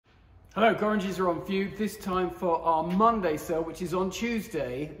Hello, Gorringes are on view, this time for our Monday sale, which is on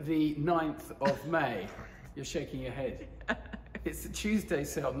Tuesday, the 9th of May. You're shaking your head. It's a Tuesday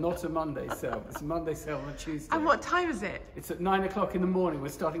sale, not a Monday sale. It's a Monday sale on a Tuesday. And what time is it? It's at 9 o'clock in the morning. We're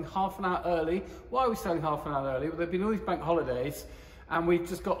starting half an hour early. Why are we starting half an hour early? Well, there have been all these bank holidays, and we've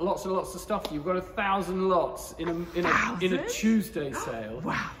just got lots and lots of stuff. You've got 1,000 lots in a Tuesday sale.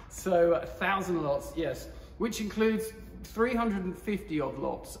 Wow. So 1,000 lots, yes, which includes 350 odd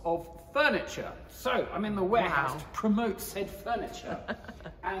lots of furniture. So I'm in the warehouse to promote said furniture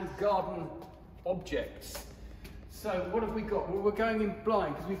and garden objects. So what have we got? Well, we're going in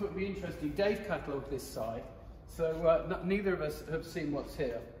blind because we thought it'd be interesting. Dave catalogued this side, so neither of us have seen what's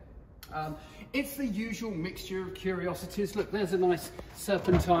here. It's the usual mixture of curiosities. Look, there's a nice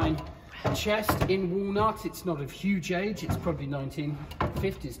serpentine chest in walnut. It's not of huge age. It's probably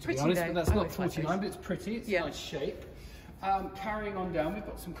 1950s to be honest, but that's not 49, but it's pretty. It's a nice shape. Carrying on down, we've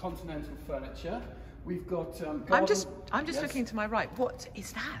got some continental furniture. We've got. I'm just looking to my right. What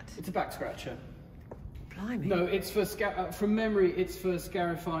is that? It's a back scratcher. Blimey. No, it's for from memory. It's for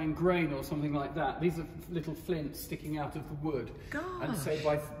scarifying grain or something like that. These are little flints sticking out of the wood, and so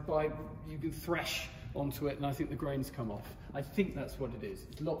by you can thresh onto it, and I think the grains come off. I think that's what it is.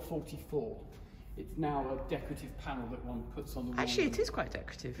 It's lot 44. It's now a decorative panel that one puts on the wall. Actually, it is quite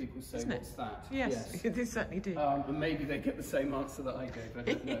decorative. People say, isn't it? "What's that?" Yes, they certainly do. And maybe they get the same answer that I gave. I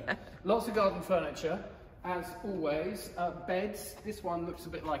don't know. Lots of garden furniture, as always. Beds. This one looks a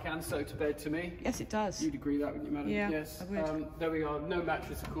bit like Ansota bed to me. Yes, it does. You'd agree that, wouldn't you, madam? Yeah, yes. I would. There we are. No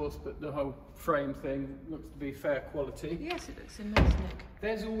mattress, of course, but the whole frame thing looks to be fair quality. Yes, it looks in nice nick.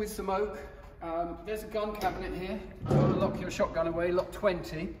 There's always some oak. There's a gun cabinet here. You want to lock your shotgun away. Lot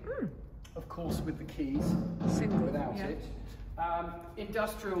 20. Of course, with the keys. Single. Without it.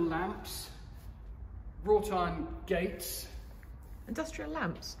 Industrial lamps. Wrought iron gates. Industrial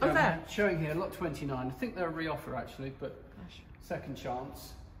lamps. Oh, there. Showing here, lot 29. I think they're a re-offer actually, but second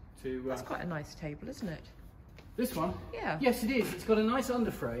chance to. That's quite a nice table, isn't it? This one? Yeah. Yes, it is. It's got a nice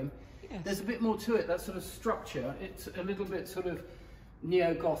underframe. Yes. There's a bit more to it, that sort of structure. It's a little bit sort of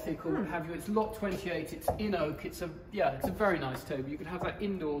neo-Gothic or what have you. It's lot 28, it's in oak. It's a very nice table. You can have that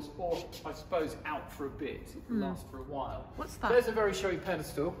indoors or, I suppose, out for a bit. It can last for a while. What's that? There's a very showy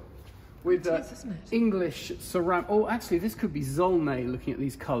pedestal with isn't it? English ceramic. Oh, actually, this could be Zolnay, looking at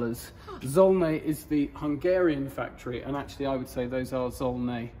these colours. Zolnay is the Hungarian factory, and actually I would say those are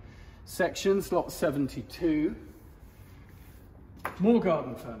Zolnay sections, lot 72. More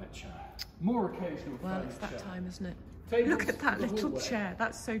garden furniture, more occasional furniture. Well, it's that time, isn't it? Tables Look at that little hallway. chair.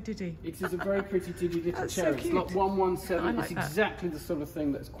 That's so diddy. It is a very pretty diddy little That's chair. so It's cute. lot 117. I like It's that. exactly the sort of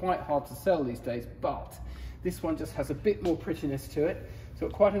thing that's quite hard to sell these days, but this one just has a bit more prettiness to it. It's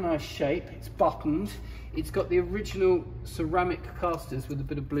got quite a nice shape. It's buttoned. It's got the original ceramic casters with a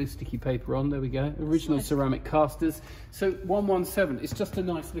bit of blue sticky paper on. There we go. Original ceramic casters. So 117. It's just a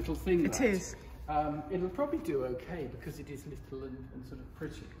nice little thing. It is. It'll probably do okay because it is little and sort of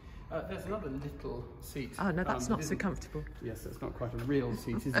pretty. There's another little seat. Oh no, that's not so comfortable. Yes, that's not quite a real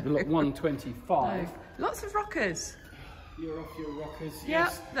seat, is it? Look, 125. No. Lots of rockers. You're off your rockers. Yeah,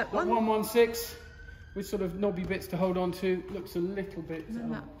 Yes. that Look, one. 116 with sort of knobby bits to hold on to. Looks a little bit.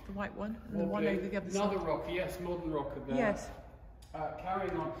 And then the white one, and the one over the other side. Another rocker, yes, modern rocker there. Yes.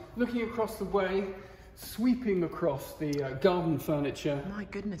 Carrying on, looking across the way, sweeping across the garden furniture. My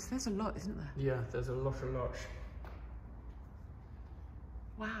goodness, there's a lot, isn't there? Yeah, there's a lot.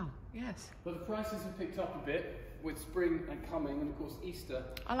 Wow. Yes. But the prices have picked up a bit with spring and coming, and of course Easter.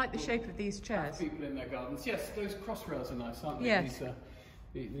 I like the shape of these chairs. People in their gardens. Yes, those cross rails are nice, aren't they? Yes.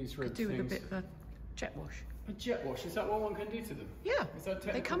 These red Could do things. with a bit of a jet wash. A jet wash, is that what one can do to them? Yeah. Is that a They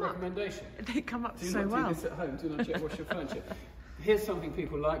technical come up. recommendation? They come up Do so not well. do this at home, do not jet wash your furniture. Here's something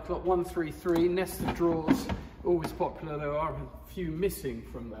people like, lot 133, nested drawers, always popular. There are a few missing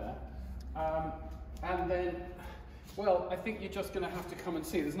from there. And then, well, I think you're just going to have to come and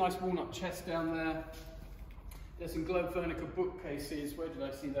see. There's a nice walnut chest down there. There's some Globe Vernica bookcases. Where did I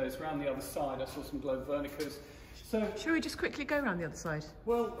see those? Around the other side, I saw some Globe Vernicas. So, Shall we just quickly go around the other side?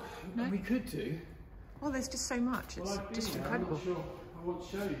 well, No? we could do. Well, there's just so much. It's Well, I've been just there. incredible. I'm not sure I want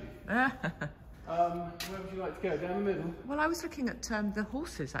to show you. Where would you like to go? Down the middle? Well, I was looking at the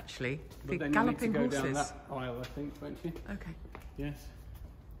horses, actually. But The then galloping you need to go horses. down that aisle, I think, won't you? Okay. Yes.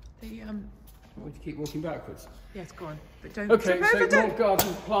 The Would you keep walking backwards? yes, go on. But don't Okay, trip so over, more don't.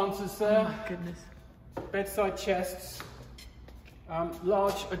 garden planters Oh there. my goodness. Bedside chests.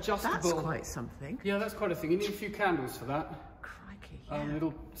 Large adjustable. That's quite something. Yeah, that's quite a thing. You need a few candles for that. Crikey. Yeah.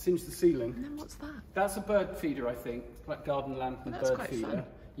 It'll singe the ceiling. And then what's that? That's a bird feeder, I think. It's like garden lamp and That's bird quite feeder. fun.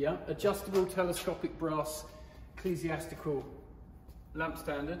 Yeah, adjustable telescopic brass ecclesiastical lamp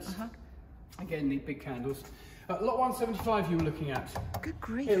standards. Again, need big candles. Lot 175 you were looking at. Good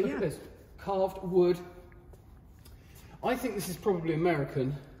grief, Here, look at this. Carved wood. I think this is probably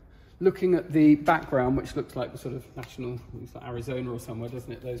American. Looking at the background, which looks like the sort of national, it's like Arizona or somewhere,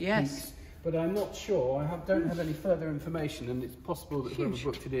 doesn't it? Those peaks. But I'm not sure. I don't have any further information, and it's possible that whoever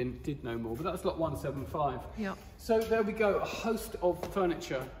booked it in did know more. But that's lot 175. Yeah. So there we go. A host of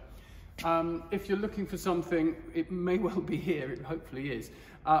furniture. If you're looking for something, it may well be here. It hopefully is.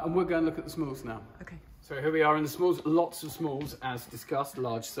 And we're going to look at the smalls now. Okay. So here we are in the smalls, lots of smalls as discussed,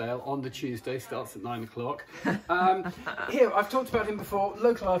 large sale on the Tuesday, starts at 9 o'clock. Here, I've talked about him before,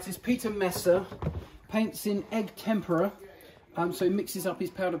 local artist Peter Messer, paints in egg tempera. So he mixes up his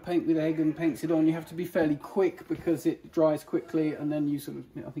powder paint with egg and paints it on. You have to be fairly quick because it dries quickly, and then you sort of,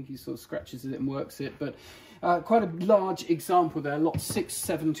 I think he sort of scratches it and works it. But quite a large example there, lot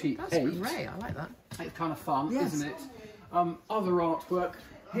 678. That's great, I like that. It's kind of fun, isn't it? Other artwork.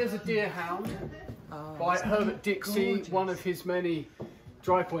 Here's a deer hound by Herbert Dixie, gorgeous. one of his many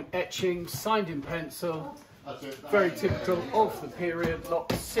dry point etchings, signed in pencil, very typical of the period, lot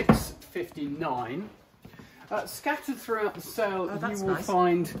 659. Scattered throughout the sale, you will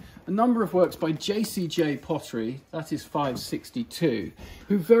find a number of works by JCJ Pottery, that is 562,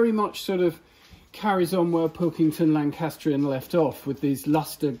 who very much sort of carries on where Pilkington Lancastrian left off with these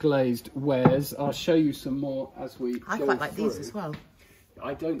lustre glazed wares. I'll show you some more as we go I quite like through. these as well.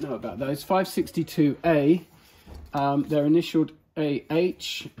 I don't know about those. 562A, they're initialed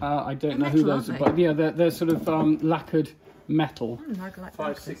AH. I don't know who those are, but yeah, they're sort of lacquered metal. I like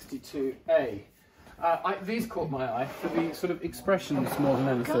 562A. These caught my eye for the sort of expressions more than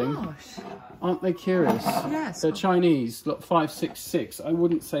anything. Gosh. Aren't they curious? Yes. They're Chinese, lot 566. I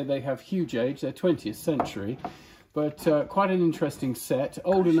wouldn't say they have huge age, they're 20th century, but quite an interesting set,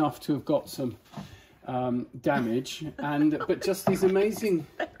 old enough to have got some damage, but just these amazing,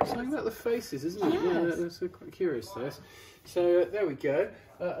 something about the faces, isn't it? Yes. Yeah, they're quite curious, those. So there we go,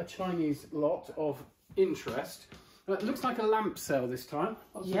 a Chinese lot of interest. It looks like a lamp sale this time.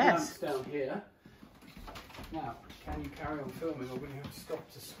 Lots of lamps down here. Now, can you carry on filming, or will you have to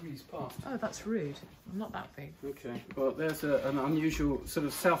stop to squeeze past? Oh, that's rude. I'm not that big. Okay, well, there's an unusual sort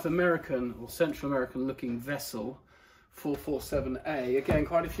of South American or Central American looking vessel, 447A. Again,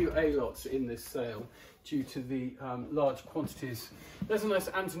 quite a few A lots in this sale due to the large quantities. There's a nice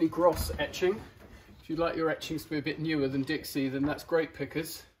Anthony Gross etching. If you'd like your etchings to be a bit newer than Dixie, then that's great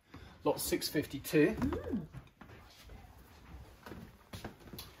pickers. Lot 652.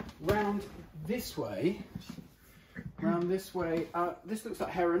 Round this way, this looks like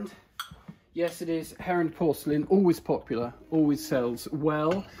Herond. Yes, it is. Herond porcelain, always popular, always sells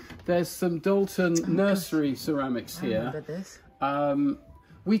well. There's some Dalton nursery ceramics here. I remember this.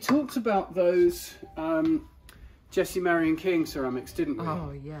 We talked about those Jessie Marion King ceramics, didn't we?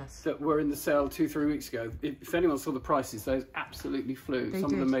 Oh, yes. That were in the sale 2-3 weeks ago. If anyone saw the prices, those absolutely flew. Some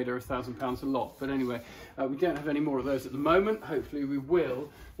of them made her £1,000 a lot. But anyway, we don't have any more of those at the moment. Hopefully we will.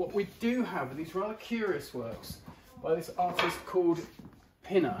 What we do have are these rather curious works by this artist called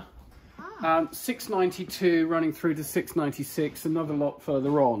Pinner. 692 running through to 696, another lot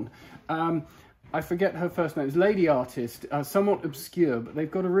further on. I forget her first name. It's lady artist, somewhat obscure, but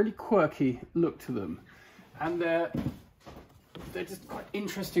they've got a really quirky look to them. And they're just quite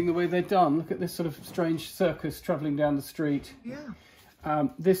interesting the way they're done. Look at this sort of strange circus travelling down the street. Yeah.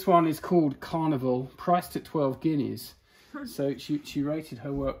 This one is called Carnival, priced at 12 guineas. So she rated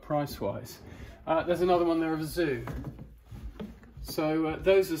her work price-wise. There's another one there of a zoo. So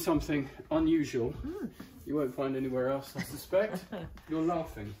those are something unusual. You won't find anywhere else, I suspect. You're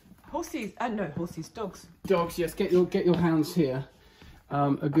laughing. Horses, no, horses, dogs. Dogs, yes, get your hounds here.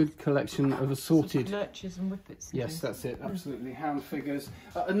 A good collection of assorted lurchers and whippets. Yes, that's it, absolutely. Hound figures.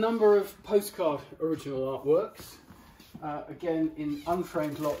 A number of postcard original artworks. Again, in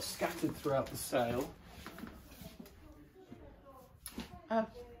unframed lots scattered throughout the sale.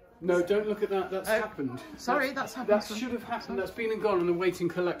 No, don't look at that. That's happened. Sorry, that's happened. That should have happened. That's been and gone in a waiting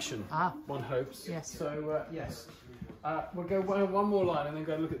collection. One hopes. Yes. So yes, we'll go one more line and then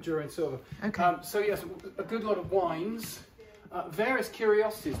go and look at jewellery and silver. Okay. So yes, a good lot of wines, various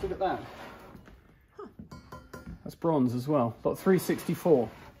curiosities. Look at that. That's bronze as well. Lot 364.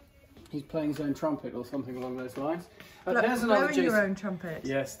 He's playing his own trumpet or something along those lines. There's another blowing your own trumpet.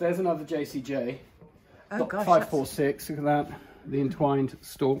 Yes, there's another JCJ. Oh gosh. 546. Look at that. The entwined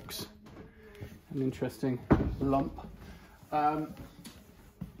stalks. An interesting lump.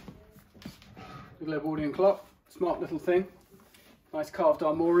 Little Edwardian clock. Smart little thing. Nice carved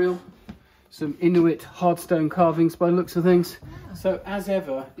armorial. Some Inuit hardstone carvings by the looks of things. So as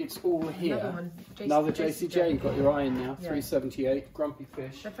ever, it's all here. Another JCJ. You've got your eye in now. Yeah. 378. Grumpy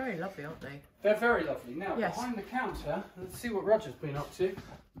fish. They're very lovely, aren't they? They're very lovely. Now behind the counter, let's see what Roger's been up to.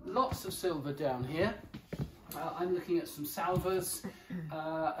 Lots of silver down here. I'm looking at some salvers,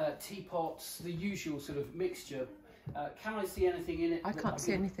 teapots, the usual sort of mixture. Can I see anything in it? I can't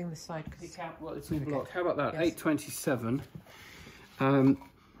see anything this side. Well, it's all blocked. How about that? Yes. 827.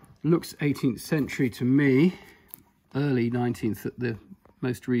 Looks 18th century to me. Early 19th at the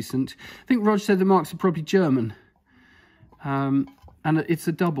most recent. I think Roger said the marks are probably German. And it's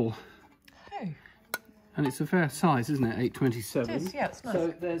a double. Oh. And it's a fair size, isn't it? 827. It is, yeah, it's nice.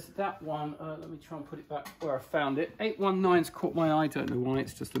 So there's that one. Let me try and put it back where I found it. 819's caught my eye. I don't know why.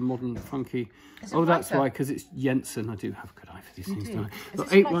 It's just a modern, funky. Oh, that's why, because it's Jensen. I do have a good eye for these things, don't I?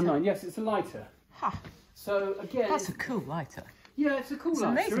 But 819, yes, it's a lighter. Ha. So again, that's a cool lighter. Yeah, it's a cool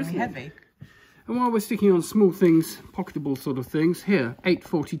lighter. It's amazingly heavy. And while we're sticking on small things, pocketable sort of things, here,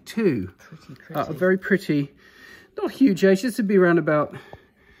 842. Pretty. Very pretty. Not huge age. This would be around about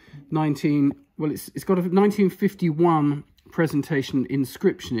 19. Well, it's got a 1951 presentation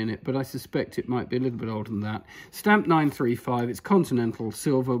inscription in it, but I suspect it might be a little bit older than that. Stamp 935. It's continental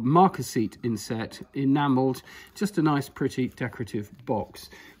silver, marker seat inset, enamelled. Just a nice, pretty, decorative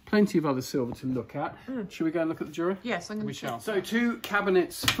box. Plenty of other silver to look at. Should we go and look at the jewellery? Yes, I'm going to. We shall. So 2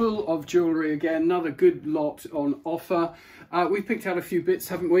 cabinets full of jewellery again. Another good lot on offer. We've picked out a few bits,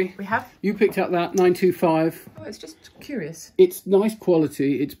 haven't we? We have. You picked out that 925. Oh, it's just curious. It's nice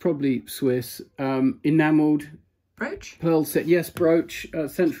quality. It's probably Swiss. Enamelled. Brooch? Pearl set. Yes, brooch.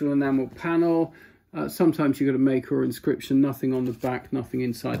 Central enamel panel. Sometimes you've got a maker or inscription, nothing on the back, nothing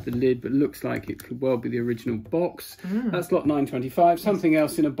inside the lid, but looks like it could well be the original box. That's lot 925. Something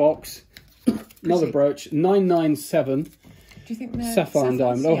else in a box. Another brooch, 997. Do you think they're sapphire and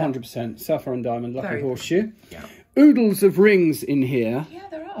diamond? Oh, 100%. Sapphire and diamond, lucky horseshoe. Yeah. Oodles of rings in here. Yeah,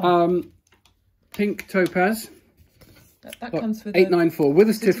 there are. Pink topaz. That comes with 894 with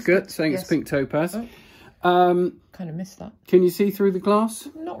a certificate saying it's pink topaz. Oh. Kind of missed that. Can you see through the glass?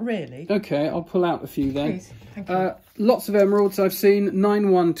 Not really. Okay, I'll pull out a few then. Please, thank you. Lots of emeralds I've seen.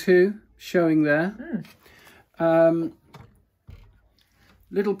 912 showing there.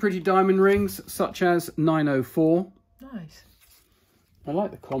 Little pretty diamond rings such as 904. Nice. I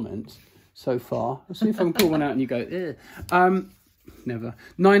like the comments so far. I'll see if I can pull one out and you go, ugh. Never.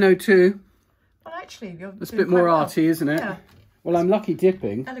 902. Well, actually, it's a bit more arty, isn't it? Yeah. Well, I'm lucky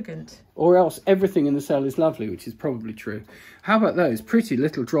dipping. Elegant. Or else everything in the sale is lovely, which is probably true. How about those pretty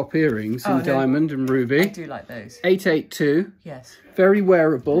little drop earrings in diamond and ruby? I do like those. 882. Yes. Very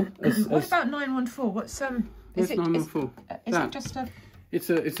wearable. What about 914? What's Is it 914? Is it just a?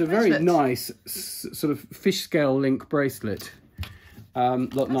 It's a very nice sort of fish scale link bracelet. Lot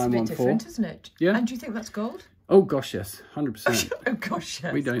 914. That's a bit different, isn't it? Yeah. And do you think that's gold? Oh gosh, yes, 100%. Oh gosh,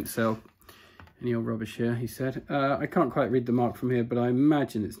 yes. We don't sell any old rubbish here, he said. I can't quite read the mark from here, but I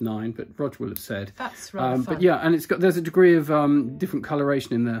imagine it's 9, but Roger will have said. That's rather fun. But yeah, and there's a degree of different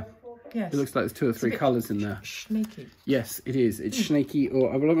coloration in there. Yes. It looks like there's 2 or 3 colours in there. Snaky. Yes, it is. It's snaky,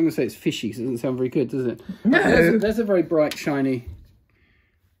 or I'm going to say it's fishy, because it doesn't sound very good, does it? No. There's a very bright, shiny,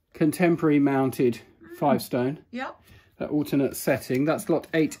 contemporary mounted 5-stone. Yeah. Alternate setting. That's lot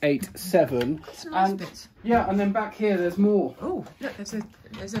 887. That's a nice bit. Yeah, and then back here there's more. Oh, look, there's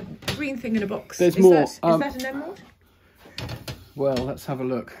a green thing in a box. There's more. Is that an emerald? Well, let's have a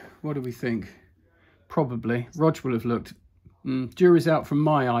look. What do we think? Probably. Roger will have looked. Jury's out from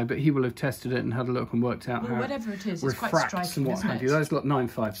my eye, but he will have tested it and had a look and worked out how whatever it is, it's quite striking, and what have you. Those lot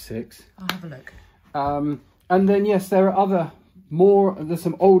 956. I'll have a look. And then yes, there are there's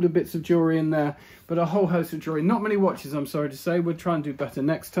some older bits of jewellery in there, but a whole host of jewellery. Not many watches, I'm sorry to say. We'll try and do better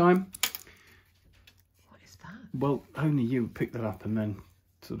next time. What is that? Well, only you pick that up and then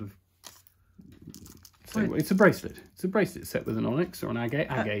sort of say, well, it's a bracelet. It's a bracelet set with an onyx or an agate,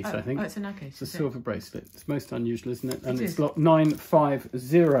 I think. Oh, it's an agate. It's a silver bracelet. It's most unusual, isn't it? And it's lot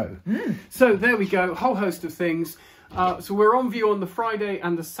 950. So there we go, whole host of things. So we're on view on the Friday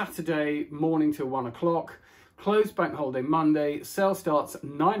and the Saturday morning till 1 o'clock. Closed bank holiday Monday. Sale starts at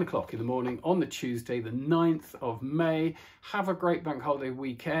 9 o'clock in the morning on the Tuesday, the 9th of May. Have a great bank holiday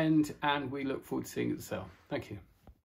weekend, and we look forward to seeing you at the sale. Thank you.